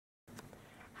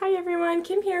Hi everyone,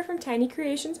 Kim here from Tiny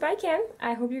Creations by Kim.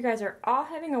 I hope you guys are all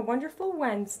having a wonderful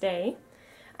Wednesday.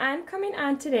 I'm coming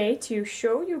on today to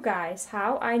show you guys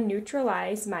how I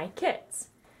neutralize my kits.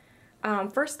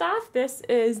 First off, this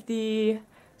is the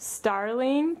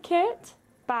Starling kit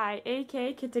by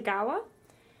A.K. Kitagawa.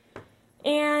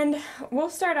 And we'll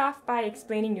start off by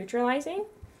explaining neutralizing.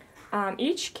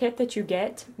 Each kit that you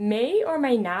get may or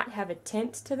may not have a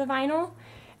tint to the vinyl.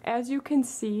 As you can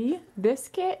see, this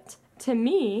kit, to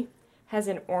me, has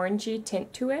an orangey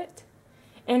tint to it.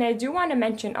 And I do want to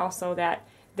mention also that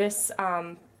this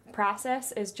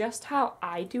process is just how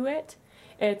I do it.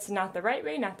 It's not the right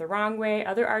way, not the wrong way.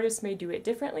 Other artists may do it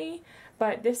differently,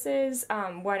 but this is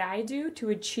what I do to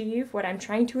achieve what I'm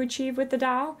trying to achieve with the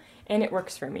doll, and it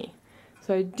works for me.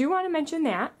 So I do want to mention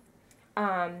that.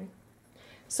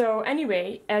 So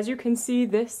anyway, as you can see,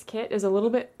 this kit is a little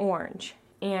bit orange,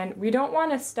 and we don't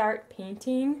want to start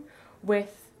painting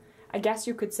with, I guess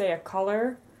you could say, a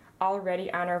color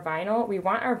already on our vinyl. We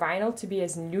want our vinyl to be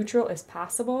as neutral as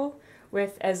possible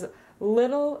with as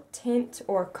little tint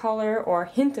or color or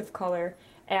hint of color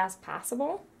as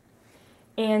possible.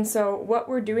 And so what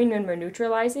we're doing when we're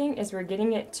neutralizing is we're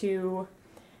getting it to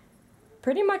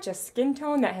pretty much a skin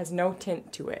tone that has no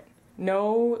tint to it.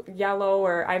 No yellow,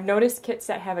 or I've noticed kits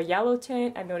that have a yellow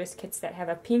tint, I've noticed kits that have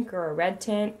a pink or a red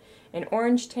tint, an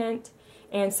orange tint,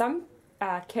 and some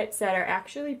kits that are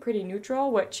actually pretty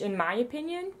neutral, which in my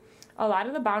opinion, a lot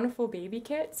of the Bountiful Baby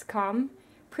kits come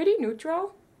pretty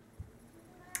neutral.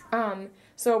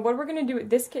 So what we're going to do with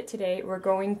this kit today, we're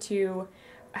going to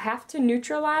have to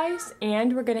neutralize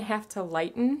and we're going to have to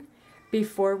lighten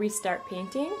before we start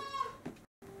painting.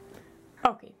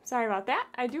 Okay, sorry about that.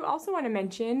 I do also want to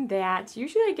mention that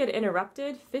usually I get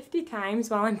interrupted 50 times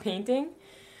while I'm painting.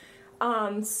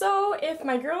 So if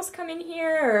my girls come in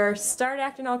here or start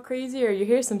acting all crazy or you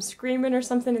hear some screaming or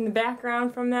something in the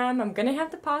background from them, I'm gonna have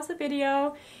to pause the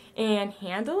video and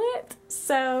handle it.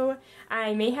 So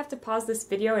I may have to pause this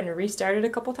video and restart it a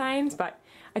couple times, but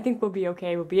I think we'll be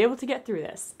okay. We'll be able to get through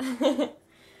this.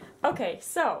 Okay,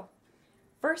 so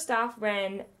first off,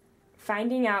 when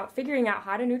figuring out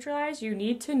how to neutralize, you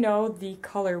need to know the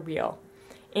color wheel.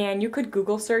 And you could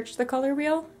Google search the color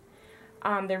wheel.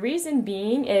 The reason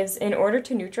being is in order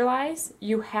to neutralize,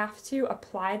 you have to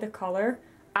apply the color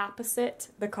opposite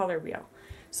the color wheel.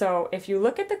 So if you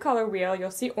look at the color wheel,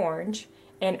 you'll see orange,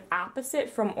 and opposite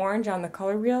from orange on the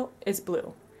color wheel is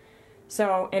blue.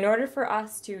 So in order for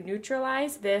us to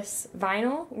neutralize this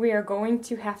vinyl, we are going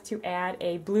to have to add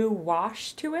a blue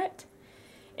wash to it.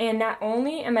 And not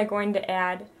only am I going to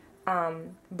add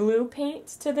blue paint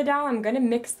to the doll, I'm going to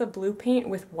mix the blue paint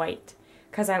with white,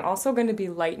 because I'm also going to be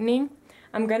lightening.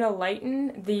 I'm going to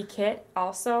lighten the kit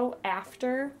also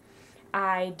after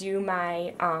I do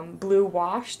my blue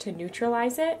wash to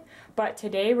neutralize it, but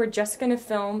today we're just going to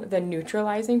film the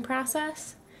neutralizing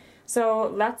process.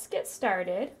 So let's get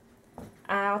started.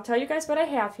 I'll tell you guys what I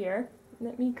have here.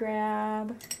 Let me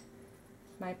grab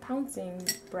my pouncing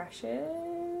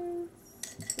brushes.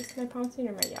 Is this my pouncing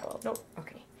or my yellow? Nope.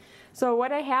 Okay. So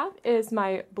what I have is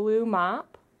my blue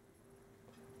mop.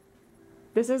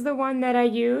 This is the one that I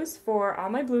use for all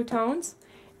my blue tones.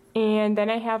 And then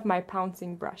I have my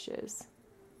pouncing brushes.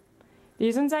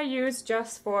 These ones I use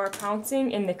just for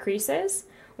pouncing in the creases.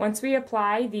 Once we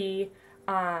apply the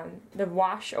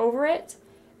wash over it,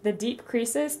 the deep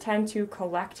creases tend to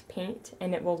collect paint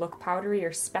and it will look powdery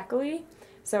or speckly.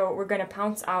 So we're going to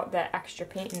pounce out that extra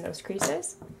paint in those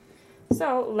creases.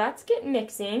 So let's get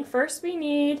mixing. First we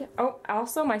need,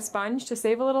 also my sponge. To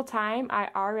save a little time, I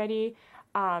already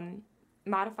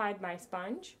modified my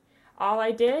sponge. All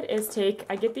I did is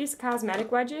I get these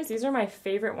cosmetic wedges. These are my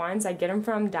favorite ones. I get them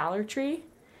from Dollar Tree.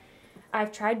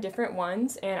 I've tried different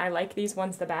ones and I like these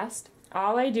ones the best.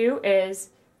 All I do is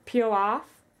peel off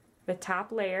the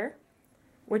top layer,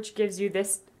 which gives you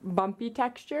this bumpy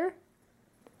texture,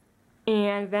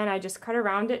 and then I just cut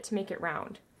around it to make it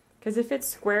round. Because if it's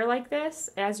square like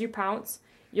this, as you pounce,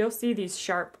 you'll see these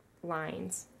sharp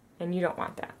lines, and you don't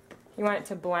want that. You want it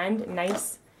to blend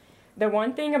nice. The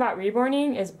one thing about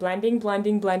reborning is blending,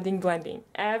 blending, blending, blending.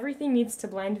 Everything needs to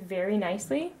blend very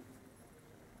nicely.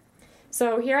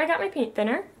 So here I got my paint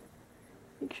thinner.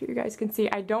 Make sure you guys can see.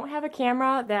 I don't have a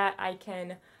camera that I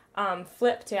can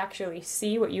flip to actually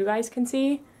see what you guys can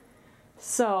see.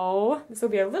 So this will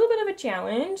be a little bit of a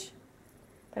challenge,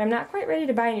 but I'm not quite ready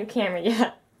to buy a new camera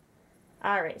yet.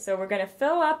 Alright, so we're going to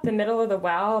fill up the middle of the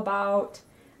well about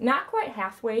not quite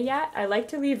halfway yet. I like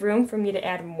to leave room for me to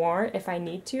add more if I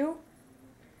need to.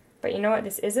 But you know what,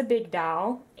 this is a big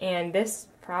doll, and this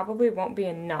probably won't be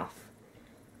enough.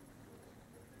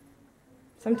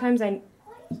 Sometimes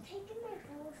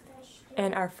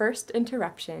And our first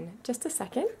interruption. Just a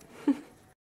second.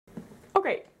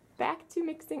 Okay, back to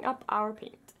mixing up our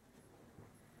paint.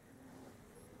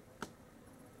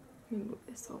 Let me move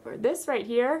this over. This right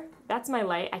here, that's my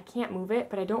light. I can't move it,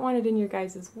 but I don't want it in your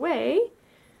guys' way.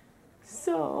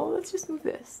 So let's just move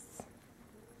this.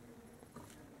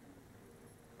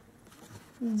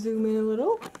 Zoom in a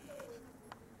little.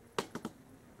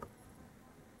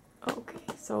 Okay,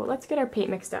 so let's get our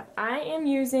paint mixed up. I am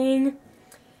using,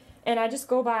 and I just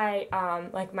go by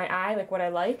like my eye, like what I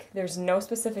like. There's no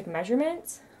specific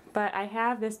measurements, but I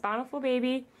have this Bountiful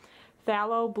Baby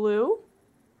Phthalo Blue,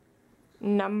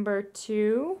 number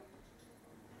 2.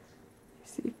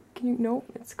 See, can you, nope,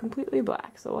 it's completely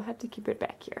black, so we'll have to keep it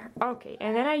back here. Okay,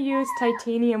 and then I use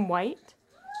Titanium White.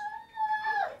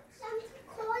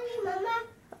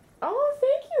 Oh,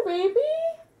 thank you, baby.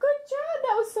 Good job.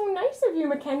 That was so nice of you,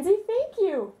 Mackenzie. Thank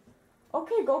you.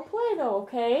 Okay, go play though,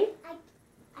 okay? I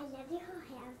let her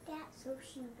have that so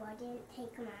she wouldn't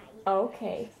take my.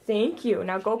 Okay, thank you.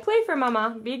 Now go play for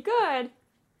Mama. Be good.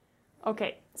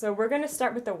 Okay, so we're going to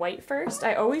start with the white first.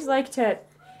 I always like to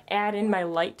add in my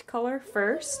light color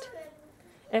first.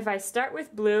 If I start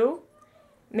with blue,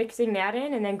 mixing that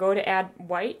in and then go to add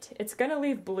white, it's going to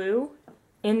leave blue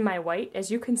in my white. As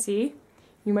you can see,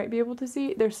 you might be able to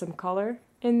see, there's some color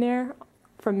in there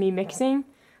from me mixing,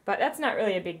 but that's not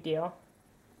really a big deal.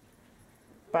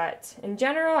 But in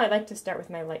general, I like to start with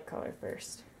my light color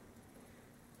first.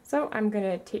 So I'm going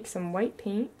to take some white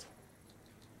paint,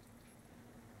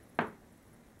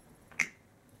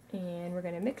 and we're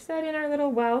going to mix that in our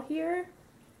little well here.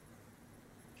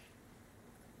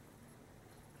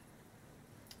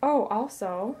 Oh,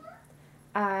 also,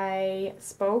 I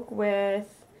spoke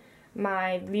with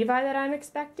my Levi that I'm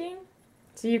expecting.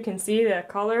 So you can see the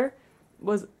color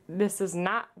was, this is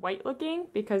not white looking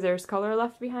because there's color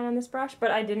left behind on this brush,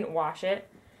 but I didn't wash it.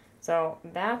 So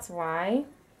that's why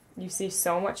you see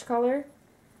so much color.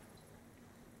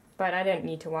 But I didn't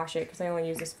need to wash it because I only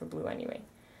use this for blue anyway.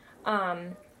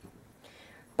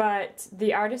 But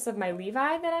the artist of my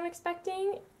Levi that I'm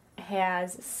expecting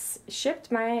has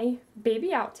shipped my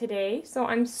baby out today, so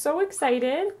I'm so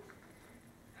excited.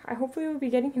 I hopefully will be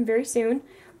getting him very soon.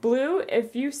 Blue,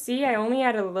 if you see, I only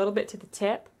added a little bit to the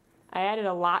tip. I added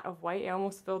a lot of white. I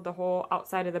almost filled the whole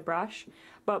outside of the brush.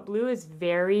 But blue is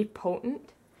very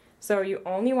potent, so you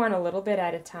only want a little bit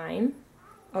at a time.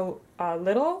 A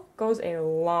little goes a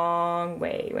long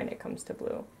way when it comes to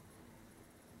blue.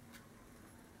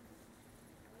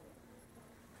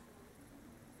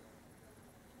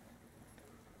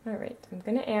 Alright, I'm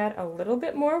going to add a little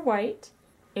bit more white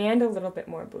and a little bit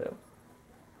more blue.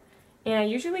 And I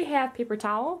usually have paper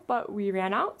towel, but we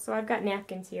ran out, so I've got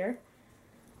napkins here.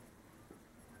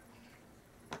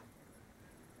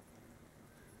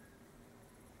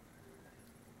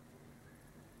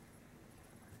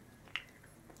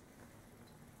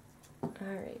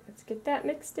 Alright, let's get that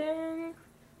mixed in.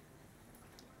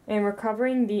 And we're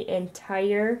covering the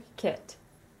entire kit.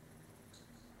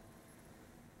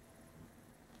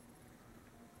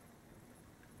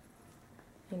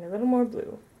 And a little more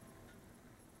blue.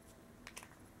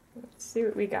 Let's see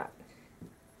what we got.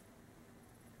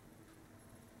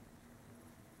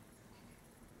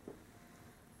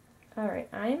 Alright,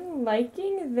 I'm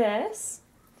liking this.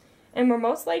 And we're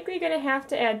most likely going to have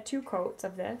to add 2 coats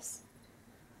of this.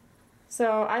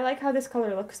 So I like how this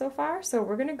color looks so far, so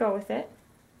we're going to go with it.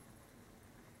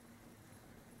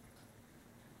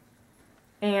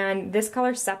 And this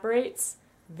color separates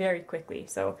very quickly,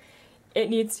 so it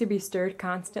needs to be stirred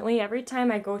constantly. Every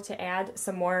time I go to add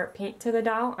some more paint to the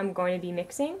doll, I'm going to be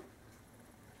mixing.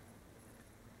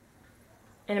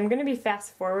 And I'm going to be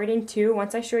fast forwarding too.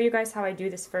 Once I show you guys how I do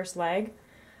this first leg,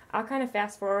 I'll kind of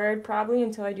fast forward probably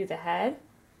until I do the head,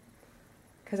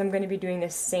 because I'm going to be doing the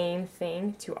same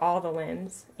thing to all the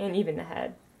limbs and even the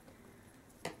head.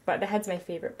 But the head's my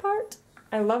favorite part.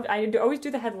 I always do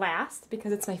the head last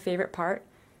because it's my favorite part.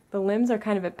 The limbs are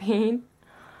kind of a pain.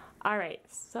 Alright,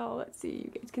 so let's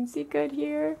see, you guys can see good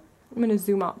here. I'm going to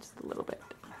zoom out just a little bit.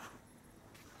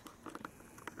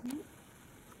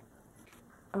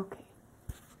 Okay.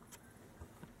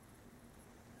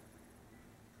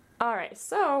 Alright,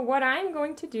 so what I'm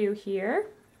going to do here,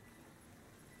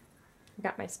 I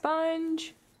got my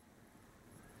sponge.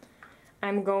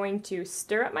 I'm going to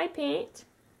stir up my paint,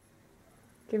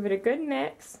 give it a good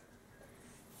mix.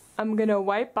 I'm going to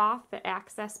wipe off the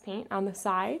excess paint on the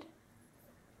side.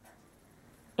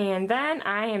 And then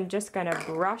I am just going to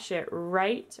brush it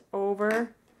right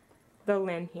over the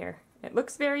limb here. It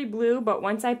looks very blue, but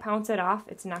once I pounce it off,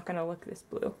 it's not going to look this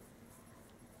blue.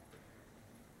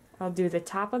 I'll do the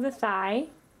top of the thigh,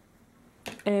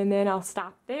 and then I'll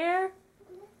stop there,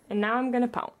 And now I'm going to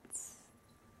pounce.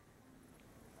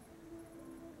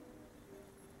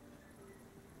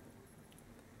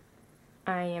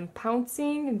 I am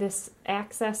pouncing this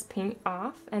excess paint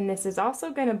off, and this is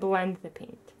also going to blend the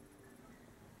paint.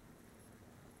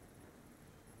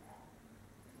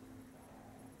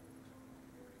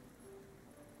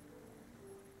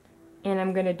 And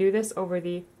I'm going to do this over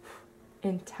the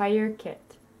entire kit.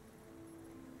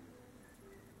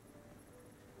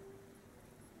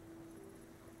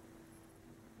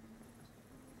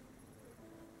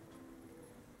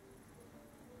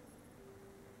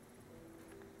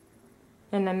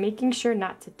 And I'm making sure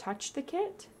not to touch the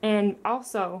kit. And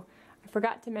also, I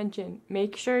forgot to mention,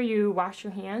 make sure you wash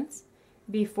your hands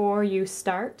before you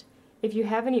start. If you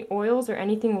have any oils or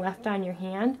anything left on your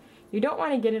hand, you don't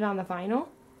want to get it on the vinyl.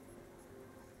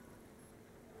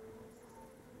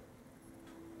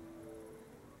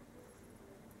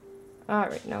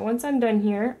 Alright, now once I'm done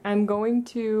here, I'm going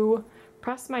to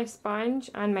press my sponge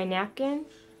on my napkin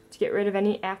to get rid of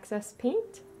any excess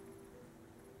paint.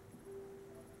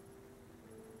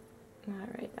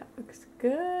 Alright, that looks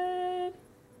good.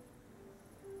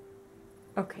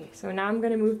 Okay, so now I'm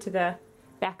going to move to the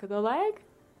back of the leg.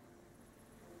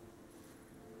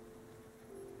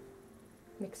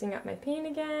 Mixing up my paint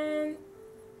again.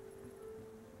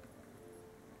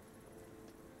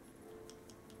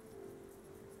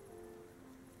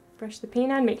 Brush the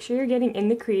paint on, make sure you're getting in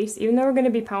the crease. Even though we're going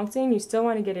to be pouncing, you still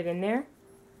want to get it in there.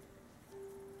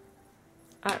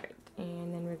 Alright,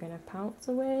 and then we're going to pounce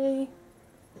away.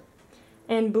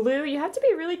 And blue, you have to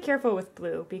be really careful with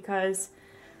blue because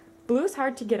blue is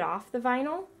hard to get off the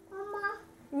vinyl. Mama.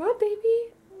 What,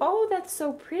 baby? Oh, that's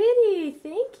so pretty.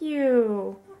 Thank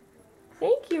you.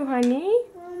 Thank you, honey.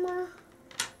 Mama.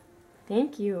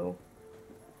 Thank you.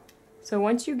 So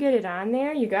once you get it on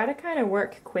there, you got to kind of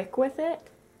work quick with it.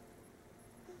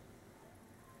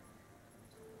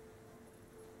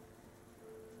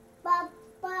 Ba,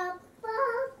 ba, ba,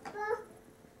 ba.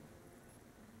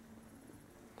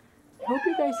 I hope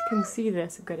you guys can see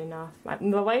this good enough.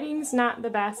 The lighting's not the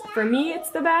best. For me,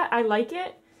 it's the best. I like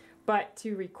it, but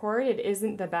to record, it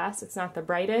isn't the best. It's not the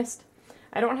brightest.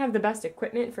 I don't have the best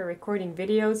equipment for recording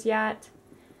videos yet.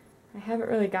 I haven't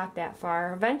really got that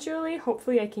far. Eventually,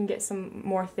 hopefully I can get some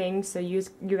more things so you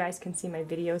guys can see my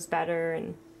videos better.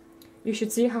 And you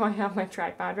should see how I have my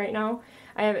tripod right now.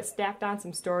 I have it stacked on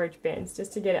some storage bins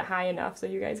just to get it high enough so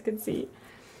you guys can see.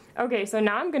 Okay, so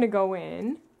now I'm going to go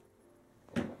in.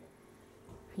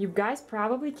 You guys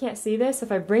probably can't see this.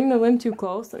 If I bring the limb too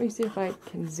close, let me see if I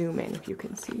can zoom in, if you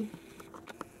can see.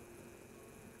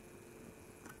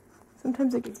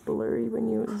 Sometimes it gets blurry when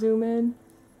you zoom in.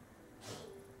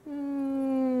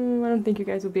 I don't think you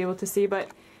guys will be able to see, but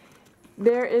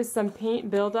there is some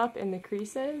paint buildup in the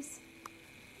creases.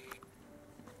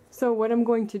 So what I'm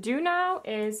going to do now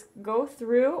is go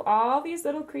through all these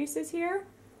little creases here.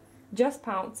 Just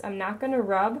pounce. I'm not going to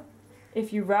rub.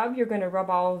 If you rub, you're going to rub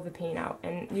all of the paint out.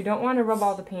 And you don't want to rub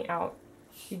all the paint out.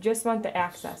 You just want the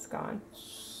excess gone.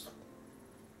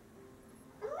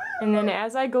 And then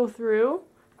as I go through,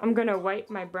 I'm going to wipe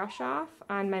my brush off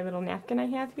on my little napkin I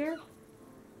have here.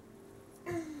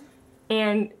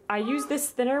 And I use this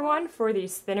thinner one for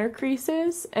these thinner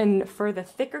creases, and for the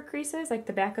thicker creases, like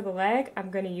the back of the leg, I'm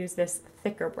going to use this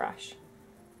thicker brush.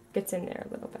 Gets in there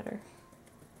a little better.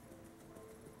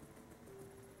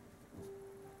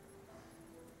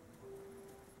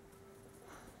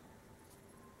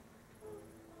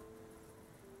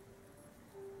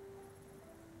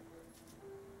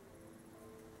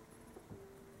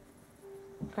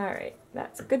 Alright,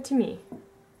 that's good to me.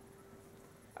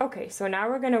 Okay, so now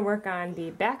we're going to work on the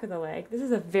back of the leg. This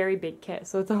is a very big kit,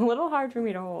 so it's a little hard for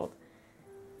me to hold.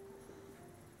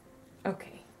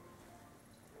 Okay.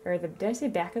 Or did I say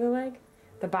back of the leg?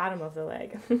 The bottom of the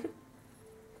leg.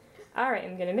 Alright,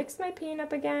 I'm going to mix my paint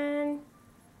up again.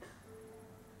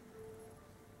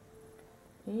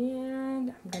 And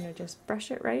I'm going to just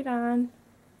brush it right on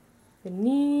the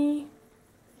knee.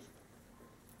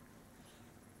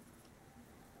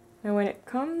 Now when it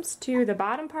comes to the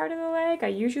bottom part of the leg, I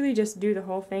usually just do the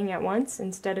whole thing at once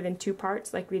instead of in two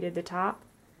parts like we did the top.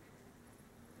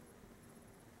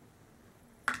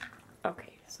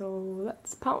 Okay, so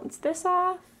let's pounce this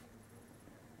off.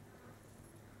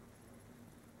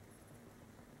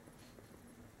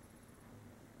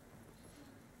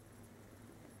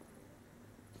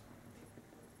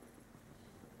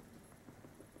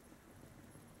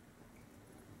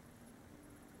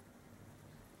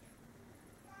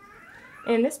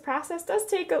 And this process does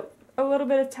take a little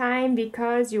bit of time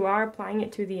because you are applying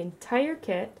it to the entire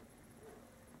kit.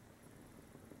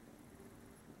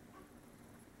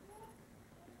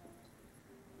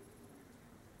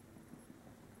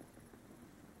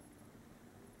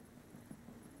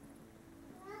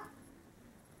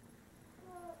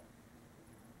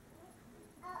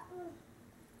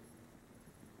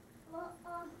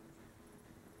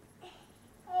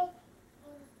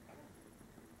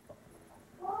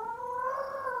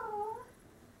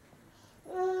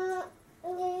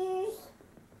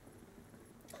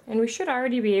 And we should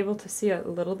already be able to see a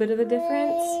little bit of a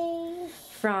difference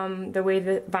from the way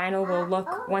the vinyl will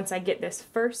look once I get this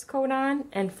first coat on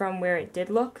and from where it did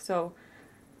look. So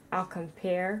I'll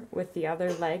compare with the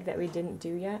other leg that we didn't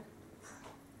do yet.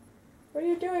 What are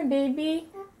you doing, baby?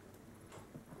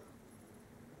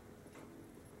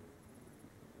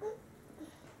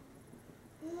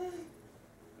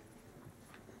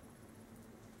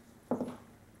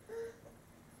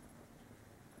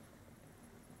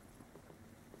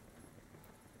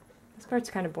 This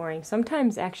part's kind of boring.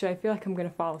 Sometimes, actually, I feel like I'm going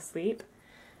to fall asleep.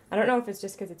 I don't know if it's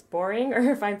just because it's boring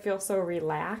or if I feel so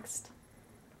relaxed.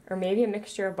 Or maybe a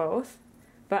mixture of both.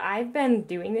 But I've been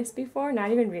doing this before, not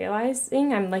even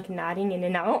realizing I'm like nodding in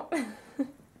and out.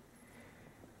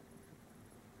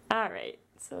 Alright,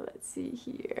 so let's see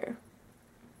here.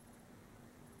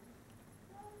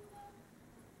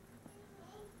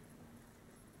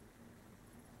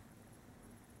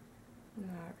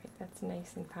 Alright, that's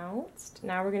nice and pounced.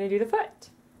 Now we're going to do the foot.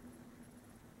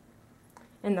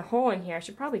 And the hole in here, I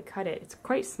should probably cut it. It's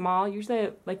quite small. Usually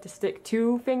I like to stick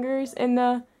 2 fingers in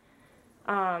the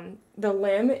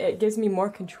limb. It gives me more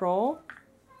control.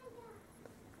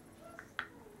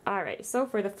 Alright, so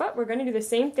for the foot, we're going to do the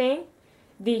same thing.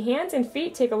 The hands and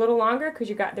feet take a little longer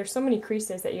because there's so many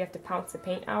creases that you have to pounce the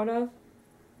paint out of.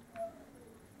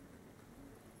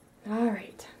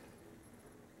 Alright.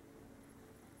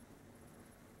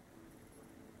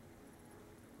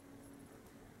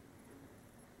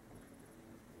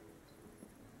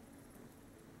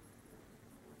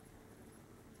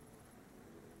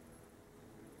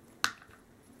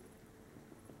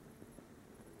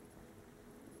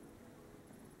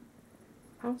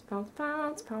 Pounce, pounce,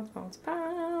 pounce, pounce, pounce,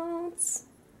 pounce.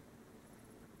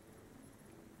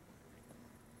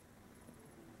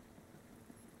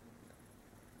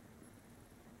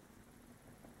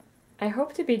 I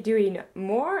hope to be doing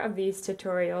more of these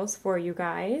tutorials for you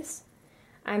guys.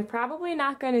 I'm probably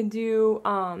not going to do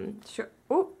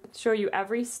show you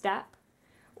every step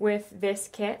with this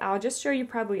kit. I'll just show you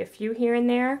probably a few here and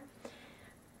there.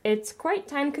 It's quite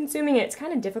time consuming. It's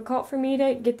kind of difficult for me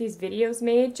to get these videos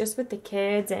made just with the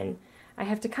kids, and I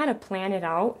have to kind of plan it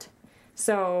out.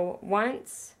 So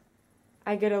once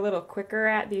I get a little quicker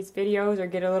at these videos or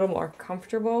get a little more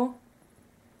comfortable,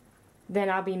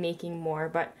 then I'll be making more.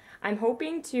 But I'm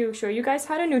hoping to show you guys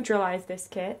how to neutralize this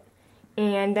kit,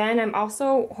 and then I'm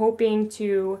also hoping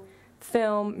to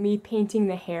film me painting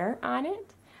the hair on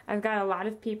it. I've got a lot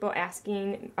of people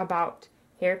asking about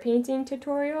hair painting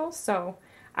tutorials, so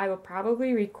I will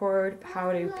probably record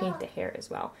how to paint the hair as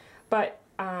well. But,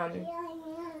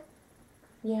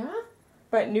 yeah?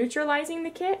 But neutralizing the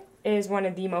kit is one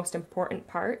of the most important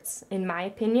parts, in my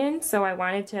opinion, so I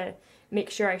wanted to make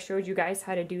sure I showed you guys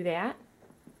how to do that.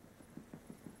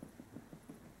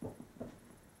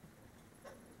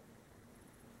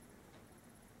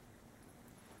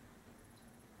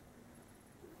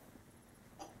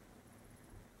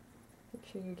 Make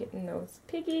sure you're getting those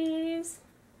piggies.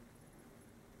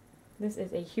 This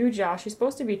is a huge doll. She's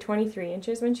supposed to be 23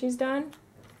 inches when she's done,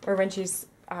 or when she's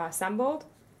assembled.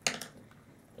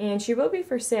 And she will be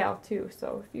for sale too,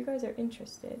 so if you guys are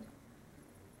interested.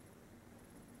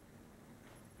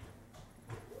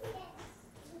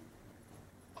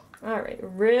 Alright,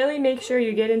 really make sure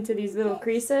you get into these little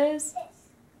creases.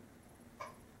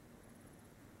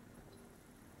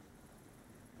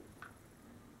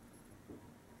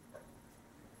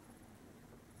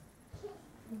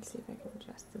 Let's see if I can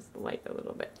adjust this light a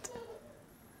little bit.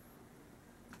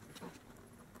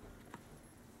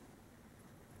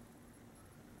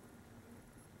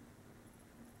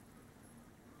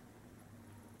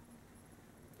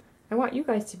 I want you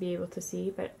guys to be able to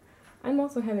see, but I'm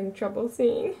also having trouble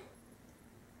seeing.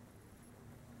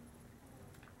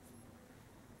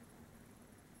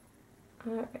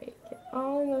 Alright, get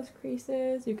all in those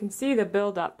creases. You can see the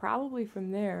buildup probably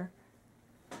from there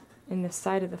in the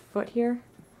side of the foot here.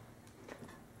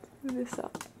 Move this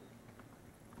up.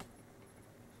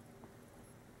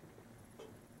 I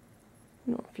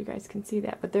don't know if you guys can see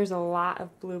that, but there's a lot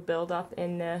of blue buildup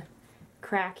in the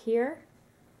crack here.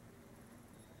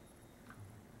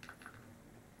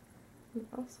 And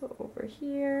also over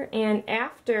here. And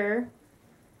after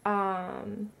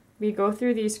we go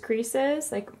through these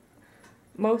creases, like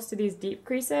most of these deep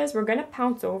creases, we're going to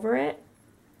pounce over it.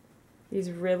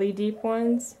 These really deep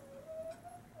ones.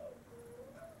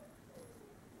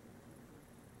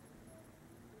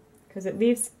 Because it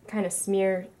leaves kind of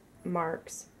smear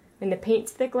marks. When the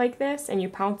paint's thick like this and you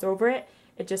pounce over it,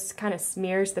 it just kind of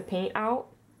smears the paint out.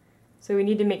 So we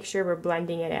need to make sure we're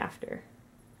blending it after.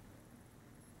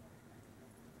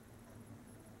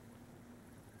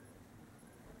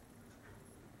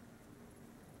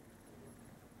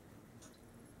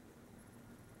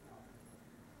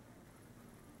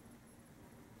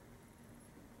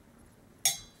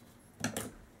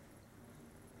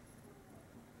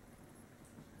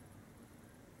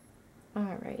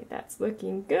 Alright, that's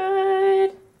looking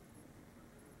good.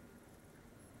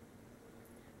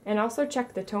 And also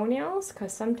check the toenails,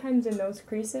 because sometimes in those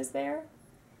creases there,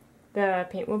 the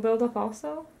paint will build up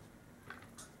also.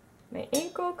 My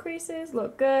ankle creases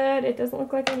look good. It doesn't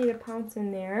look like I need to pounce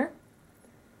in there.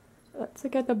 Let's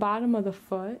look at the bottom of the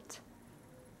foot.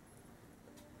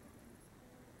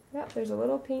 Yep, there's a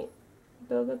little paint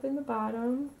buildup in the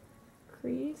bottom,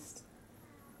 creased.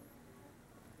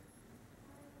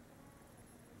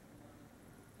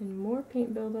 And more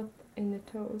paint buildup in the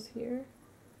toes here.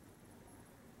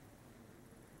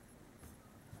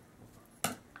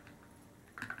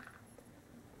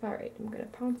 Alright, I'm going to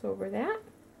pounce over that.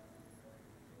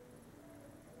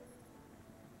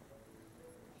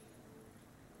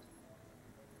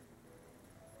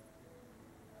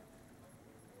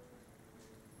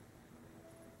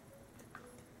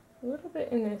 A little bit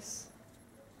in this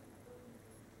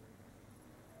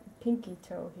pinky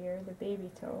toe here, the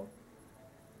baby toe.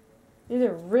 These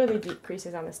are really deep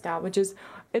creases on the style, which is,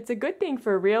 it's a good thing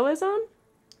for realism,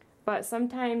 but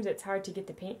sometimes it's hard to get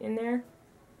the paint in there.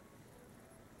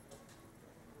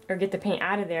 Or get the paint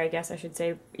out of there, I guess I should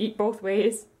say. Eat both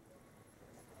ways.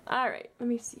 Alright, let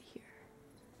me see here.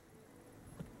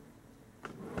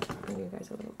 Bring you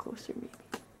guys a little closer maybe.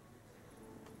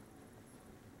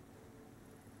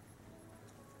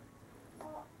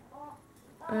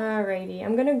 Alrighty,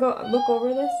 I'm gonna go look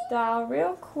over this style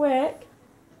real quick.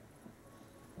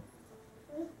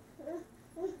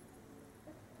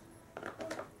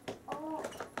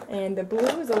 And the blue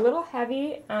is a little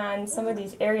heavy on some of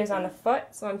these areas on the foot,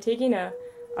 so I'm taking a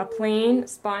plain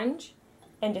sponge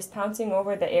and just pouncing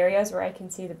over the areas where I can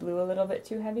see the blue a little bit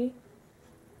too heavy.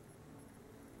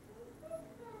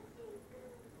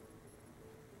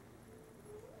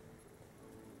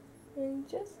 And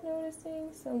just noticing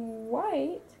some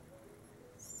white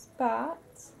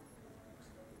spots.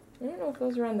 I don't know if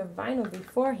those are on the vinyl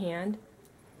beforehand.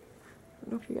 I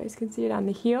don't know if you guys can see it on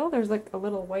the heel. There's like a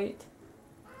little white.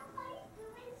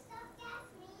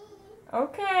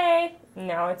 Okay.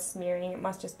 No, it's smearing. It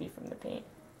must just be from the paint.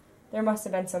 There must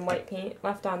have been some white paint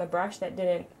left on the brush that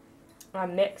didn't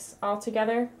mix all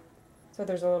together. So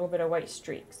there's a little bit of white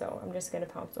streak. So I'm just going to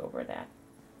pounce over that.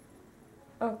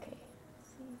 Okay.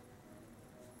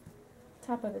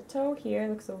 Top of the toe here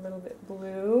looks a little bit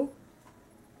blue.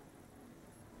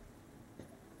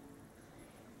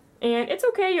 And it's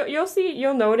okay,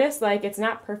 you'll notice like it's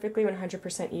not perfectly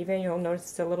 100% even. You'll notice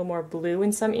it's a little more blue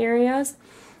in some areas,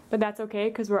 but that's okay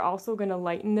because we're also going to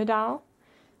lighten the doll.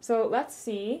 So let's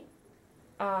see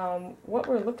what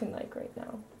we're looking like right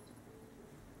now.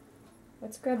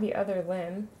 Let's grab the other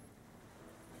limb.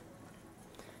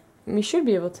 We should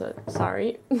be able to,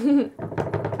 sorry,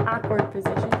 awkward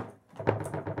position.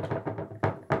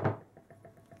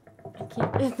 I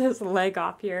can't get this leg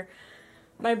off here.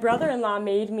 My brother-in-law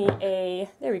made me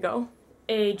there we go,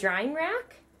 a drying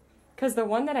rack, because the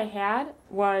one that I had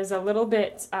was a little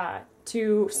bit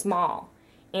too small,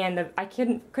 and I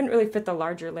couldn't really fit the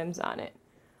larger limbs on it.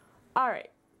 Alright,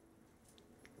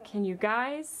 can you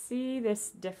guys see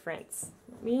this difference?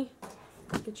 Let me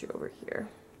get you over here.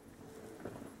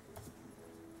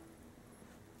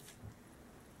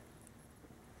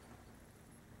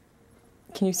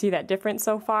 Can you see that difference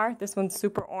so far? This one's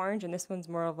super orange and this one's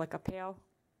more of like a pale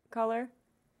color.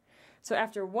 So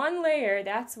after one layer,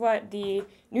 that's what the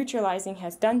neutralizing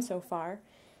has done so far.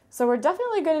 So we're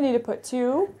definitely going to need to put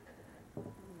 2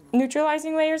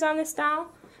 neutralizing layers on this doll.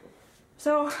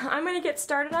 So I'm going to get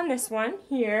started on this one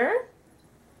here.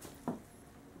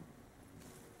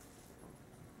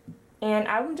 And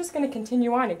I'm just going to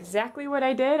continue on exactly what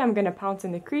I did. I'm going to pounce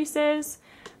in the creases.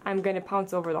 I'm going to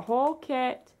pounce over the whole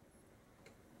kit.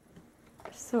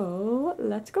 So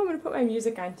let's go. I'm going to put my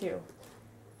music on too.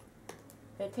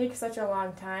 It takes such a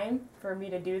long time for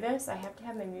me to do this. I have to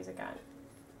have my music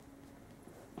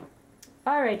on.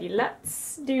 Alrighty,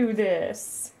 let's do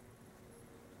this.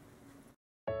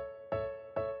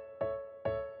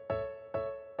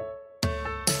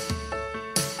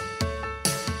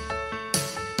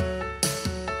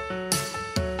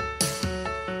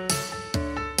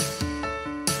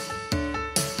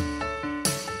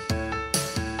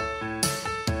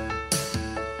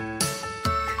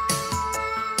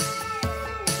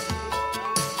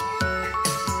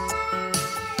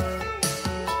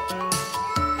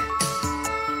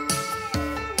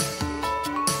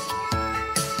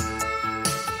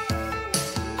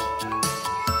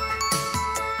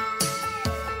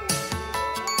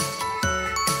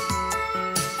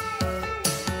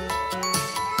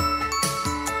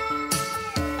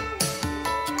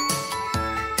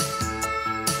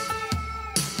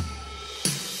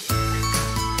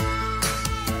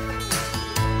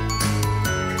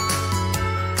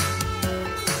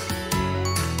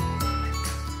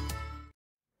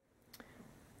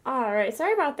 Alright,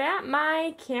 sorry about that.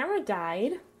 My camera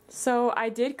died. So I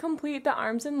did complete the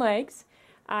arms and legs.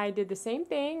 I did the same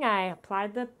thing. I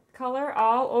applied the color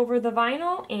all over the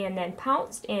vinyl and then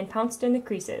pounced in the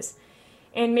creases.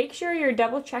 And make sure you're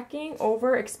double checking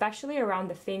over, especially around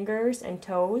the fingers and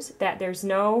toes, that there's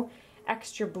no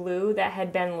extra blue that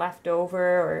had been left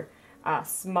over or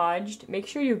smudged. Make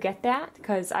sure you get that,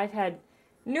 because I've had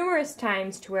numerous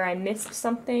times to where I missed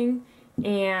something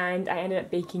and I ended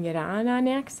up baking it on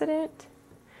accident.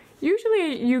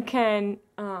 Usually you can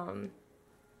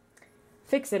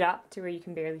fix it up to where you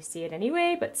can barely see it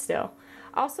anyway, but still.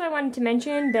 Also, I wanted to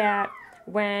mention that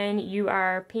when you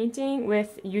are painting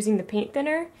with using the paint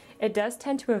thinner, it does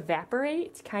tend to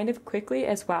evaporate kind of quickly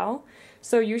as well.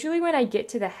 So usually when I get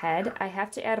to the head, I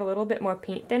have to add a little bit more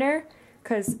paint thinner,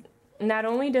 because not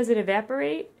only does it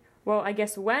evaporate, well, I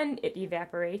guess when it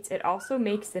evaporates, it also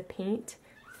makes the paint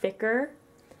thicker.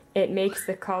 It makes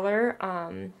the color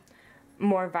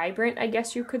more vibrant, I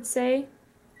guess you could say.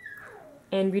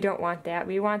 And we don't want that.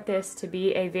 We want this to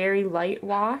be a very light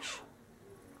wash.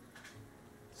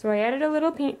 So I added a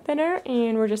little paint thinner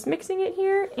and we're just mixing it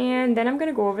here, and then I'm going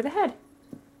to go over the head.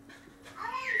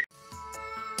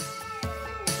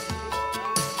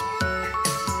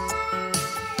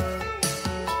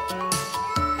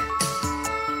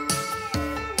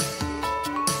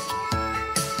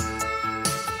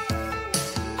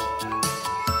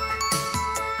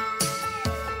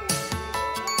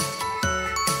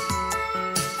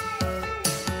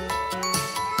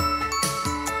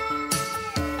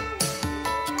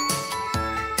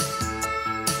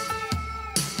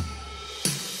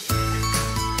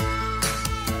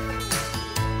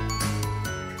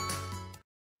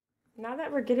 Now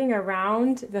that we're getting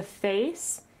around the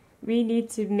face, we need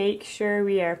to make sure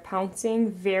we are pouncing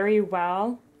very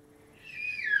well.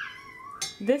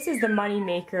 This is the money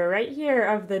maker right here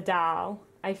of the doll.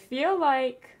 I feel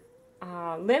like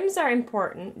limbs are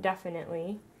important,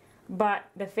 definitely, but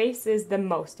the face is the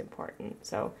most important.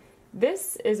 So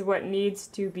this is what needs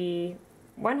to be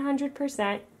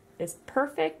 100% as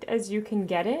perfect as you can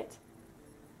get it.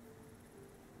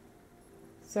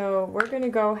 So we're going to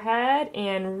go ahead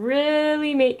and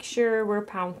really make sure we're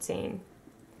pouncing.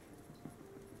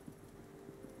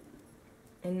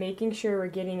 And making sure we're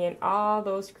getting in all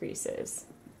those creases.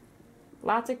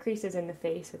 Lots of creases in the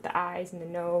face with the eyes and the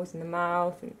nose and the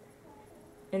mouth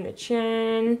and the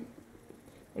chin.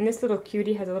 And this little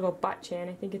cutie has a little butt chin.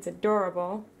 I think it's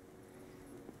adorable.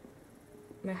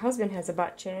 My husband has a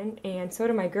butt chin, and so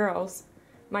do my girls.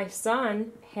 My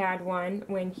son had one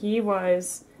when he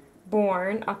was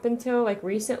born. Up until like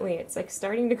recently, it's like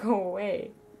starting to go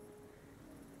away.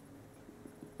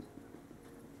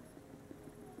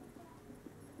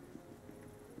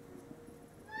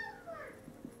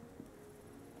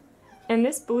 And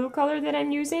this blue color that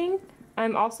I'm using,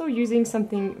 I'm also using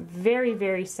something very,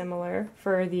 very similar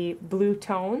for the blue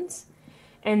tones.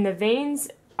 And the veins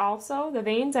also,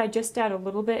 I just add a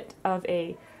little bit of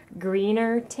a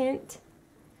greener tint.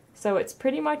 So it's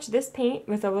pretty much this paint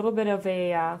with a little bit of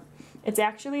a, it's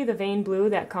actually the vein blue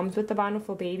that comes with the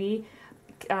Bountiful Baby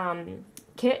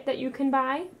kit that you can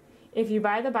buy. If you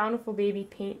buy the Bountiful Baby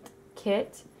paint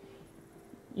kit,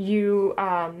 you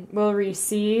will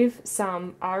receive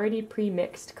some already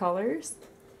pre-mixed colors.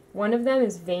 One of them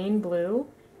is vein blue,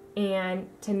 and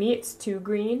to me it's too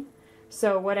green.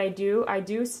 So what I do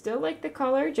still like the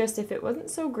color, just if it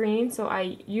wasn't so green, so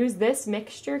I use this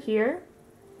mixture here,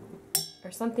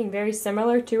 or something very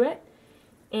similar to it,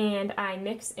 and I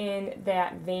mix in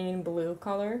that vein blue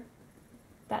color.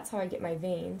 That's how I get my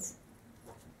veins.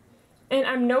 And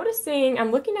I'm noticing, I'm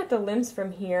looking at the limbs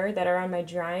from here that are on my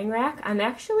drying rack. I'm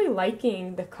actually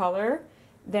liking the color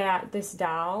that this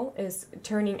doll is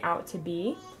turning out to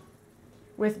be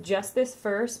with just this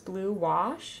first blue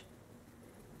wash.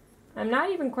 I'm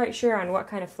not even quite sure on what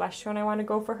kind of flesh tone I want to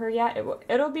go for her yet.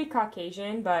 It'll be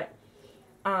Caucasian, but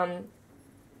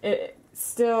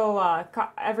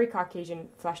every Caucasian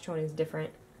flesh tone is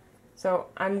different. So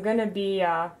I'm going to be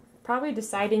probably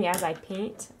deciding as I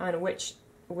paint on which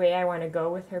way I want to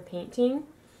go with her painting.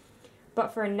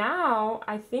 But for now,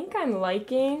 I think I'm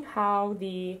liking how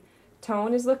the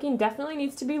tone is looking. Definitely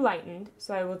needs to be lightened,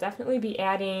 so I will definitely be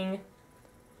adding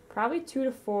probably 2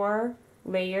 to 4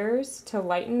 layers to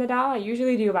lighten the doll. I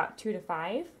usually do about 2 to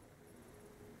 5.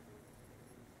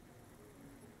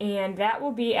 And that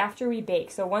will be after we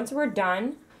bake. So once we're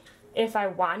done, if I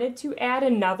wanted to add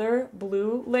another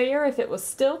blue layer, if it was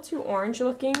still too orange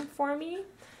looking for me,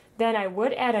 then I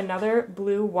would add another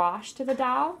blue wash to the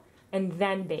doll and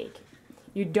then bake.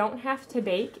 You don't have to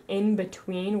bake in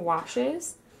between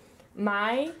washes.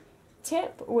 My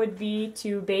tip would be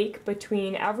to bake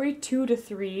between every 2 to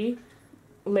 3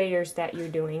 layers that you're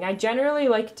doing. I generally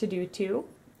like to do 2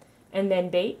 and then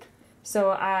bake.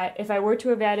 So if I were to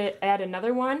have add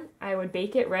another one, I would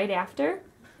bake it right after.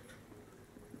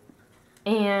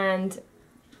 And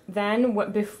then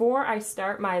before I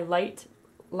start my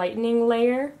lightening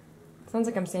layer, sounds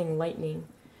like I'm saying lightning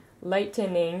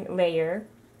layer,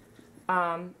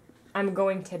 I'm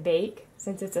going to bake,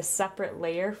 since it's a separate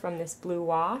layer from this blue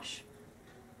wash.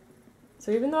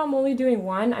 So even though I'm only doing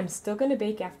one, I'm still going to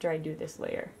bake after I do this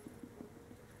layer.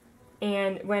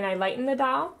 And when I lighten the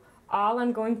doll, all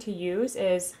I'm going to use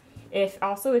is, if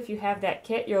you have that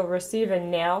kit, you'll receive a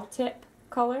nail tip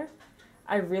color.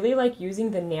 I really like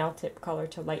using the nail tip color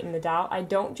to lighten the doll. I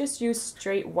don't just use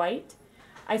straight white.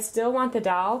 I still want the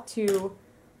doll to...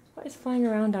 What is flying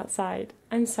around outside?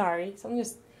 I'm sorry. Something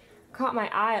just caught my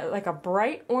eye, like a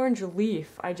bright orange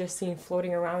leaf I just seen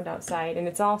floating around outside, and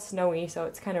it's all snowy, so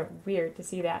it's kind of weird to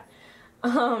see that.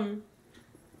 What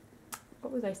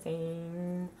was I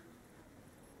saying?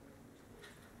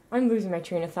 I'm losing my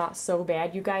train of thought so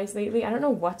bad, you guys, lately. I don't know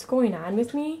what's going on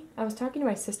with me. I was talking to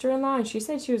my sister-in-law, and she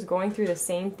said she was going through the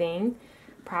same thing,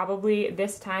 probably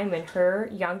this time when her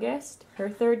youngest, her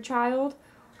 3rd child,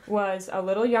 was a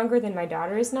little younger than my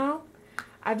daughter is now.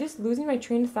 I'm just losing my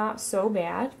train of thought so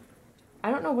bad. I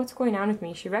don't know what's going on with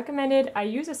me. She recommended I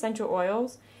use essential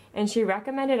oils, and she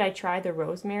recommended I try the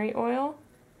rosemary oil.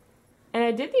 And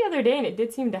I did the other day, and it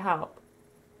did seem to help.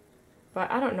 But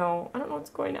I don't know. I don't know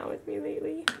what's going on with me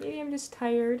lately. Maybe I'm just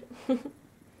tired.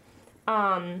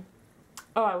 Oh,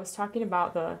 I was talking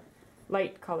about the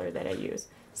light color that I use.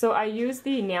 So I use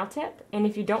the nail tip, and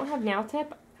if you don't have nail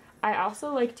tip, I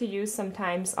also like to use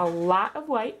sometimes a lot of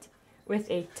white with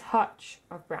a touch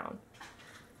of brown.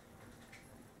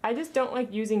 I just don't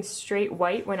like using straight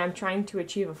white when I'm trying to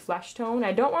achieve a flesh tone.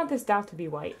 I don't want this doll to be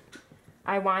white.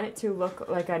 I want it to look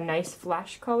like a nice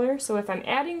flesh color. So if I'm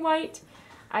adding white,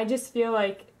 I just feel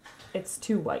like it's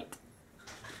too white.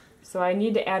 So I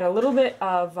need to add a little bit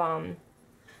of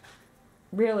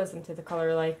realism to the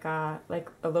color, like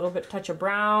a little bit touch of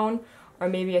brown, or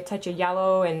maybe a touch of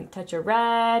yellow and a touch of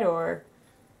red, or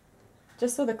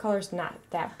just so the color's not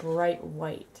that bright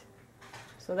white.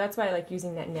 So that's why I like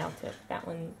using that nail tip. That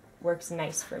one works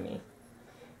nice for me.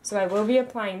 So I will be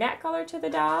applying that color to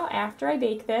the doll after I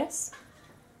bake this.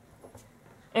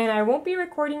 And I won't be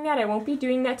recording that. I won't be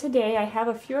doing that today. I have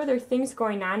a few other things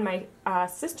going on. My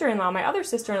sister-in-law, my other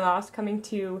sister-in-law, is coming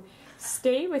to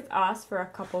stay with us for a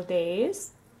couple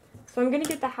days. So I'm going to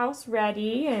get the house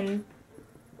ready and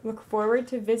look forward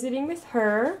to visiting with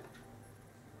her.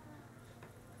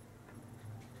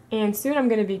 And soon I'm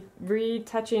going to be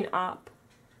retouching up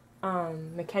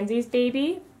Mackenzie's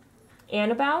baby,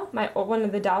 Annabelle, one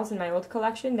of the dolls in my old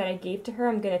collection that I gave to her.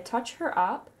 I'm going to touch her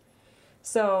up.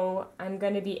 So I'm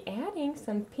going to be adding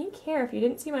some pink hair. If you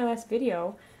didn't see my last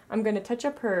video, I'm going to touch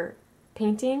up her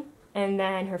painting and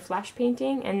then her flash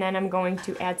painting, and then I'm going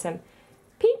to add some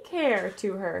pink hair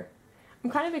to her. I'm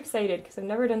kind of excited because I've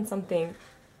never done something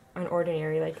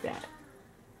unordinary like that.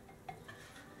 So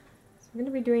I'm going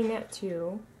to be doing that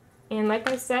too. And like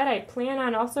I said, I plan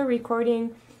on also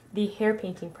recording the hair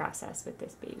painting process with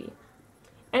this baby.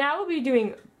 And I will be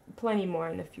doing plenty more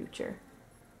in the future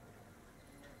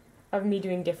of me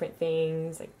doing different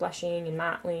things like blushing and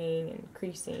mottling and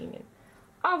creasing and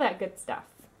all that good stuff.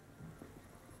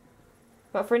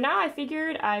 But for now, I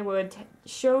figured I would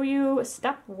show you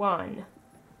step 1.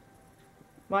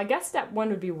 Well, I guess step 1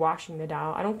 would be washing the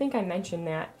doll. I don't think I mentioned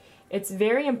that. It's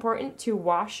very important to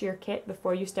wash your kit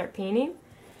before you start painting.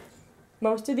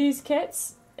 Most of these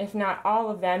kits, if not all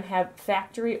of them, have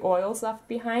factory oils left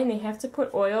behind. They have to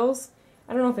put oils,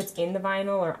 I don't know if it's in the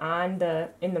vinyl or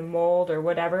in the mold or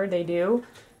whatever they do,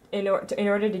 in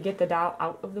order to get the doll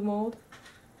out of the mold.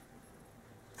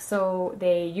 So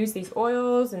they use these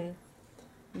oils, and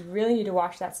you really need to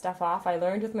wash that stuff off. I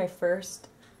learned with my first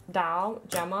doll,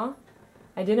 Gemma,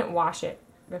 I didn't wash it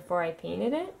before I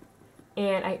painted it,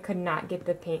 and I could not get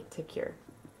the paint to cure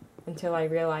until I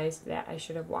realized that I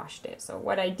should have washed it. So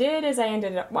what I did is I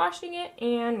ended up washing it,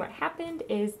 and what happened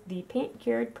is the paint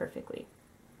cured perfectly.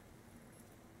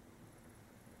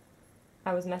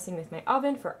 I was messing with my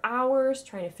oven for hours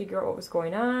trying to figure out what was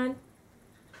going on,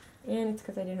 and it's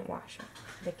because I didn't wash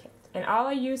the kit. And all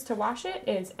I use to wash it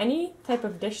is any type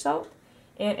of dish soap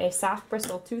and a soft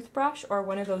bristle toothbrush, or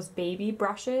one of those baby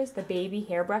brushes, the baby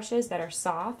hair brushes that are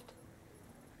soft.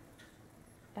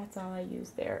 That's all I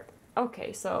use there.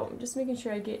 Okay, so I'm just making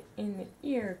sure I get in the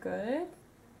ear good,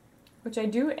 which I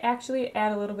do actually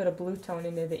add a little bit of blue tone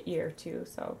into the ear too,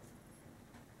 so.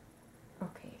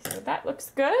 Okay, so that looks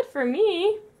good for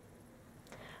me.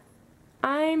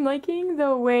 I'm liking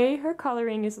the way her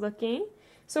coloring is looking.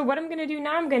 So what I'm going to do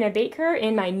now, I'm going to bake her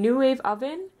in my New Wave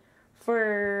oven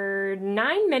for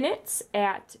 9 minutes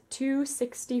at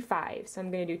 265. So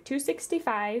I'm going to do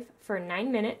 265 for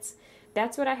 9 minutes.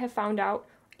 That's what I have found out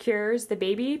cures the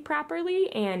baby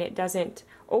properly, and it doesn't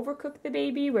overcook the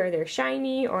baby where they're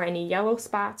shiny or any yellow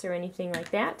spots or anything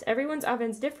like that. Everyone's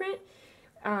oven's different.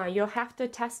 You'll have to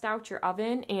test out your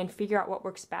oven and figure out what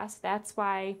works best. That's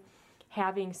why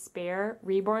having spare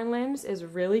Reborn limbs is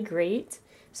really great,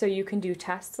 so you can do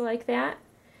tests like that,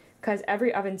 because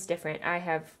every oven's different, I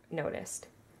have noticed.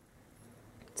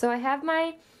 So I have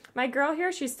my girl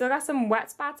here. She's still got some wet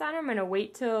spots on her. I'm going to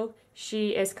wait till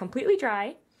she is completely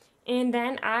dry, and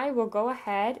then I will go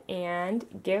ahead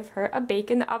and give her a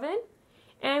bake in the oven,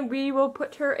 and we will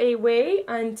put her away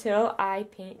until I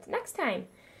paint next time.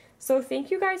 So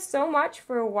thank you guys so much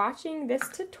for watching this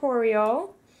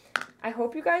tutorial. I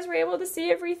hope you guys were able to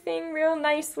see everything real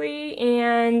nicely,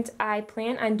 and I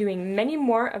plan on doing many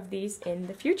more of these in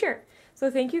the future. So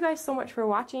thank you guys so much for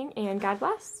watching, and God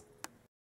bless.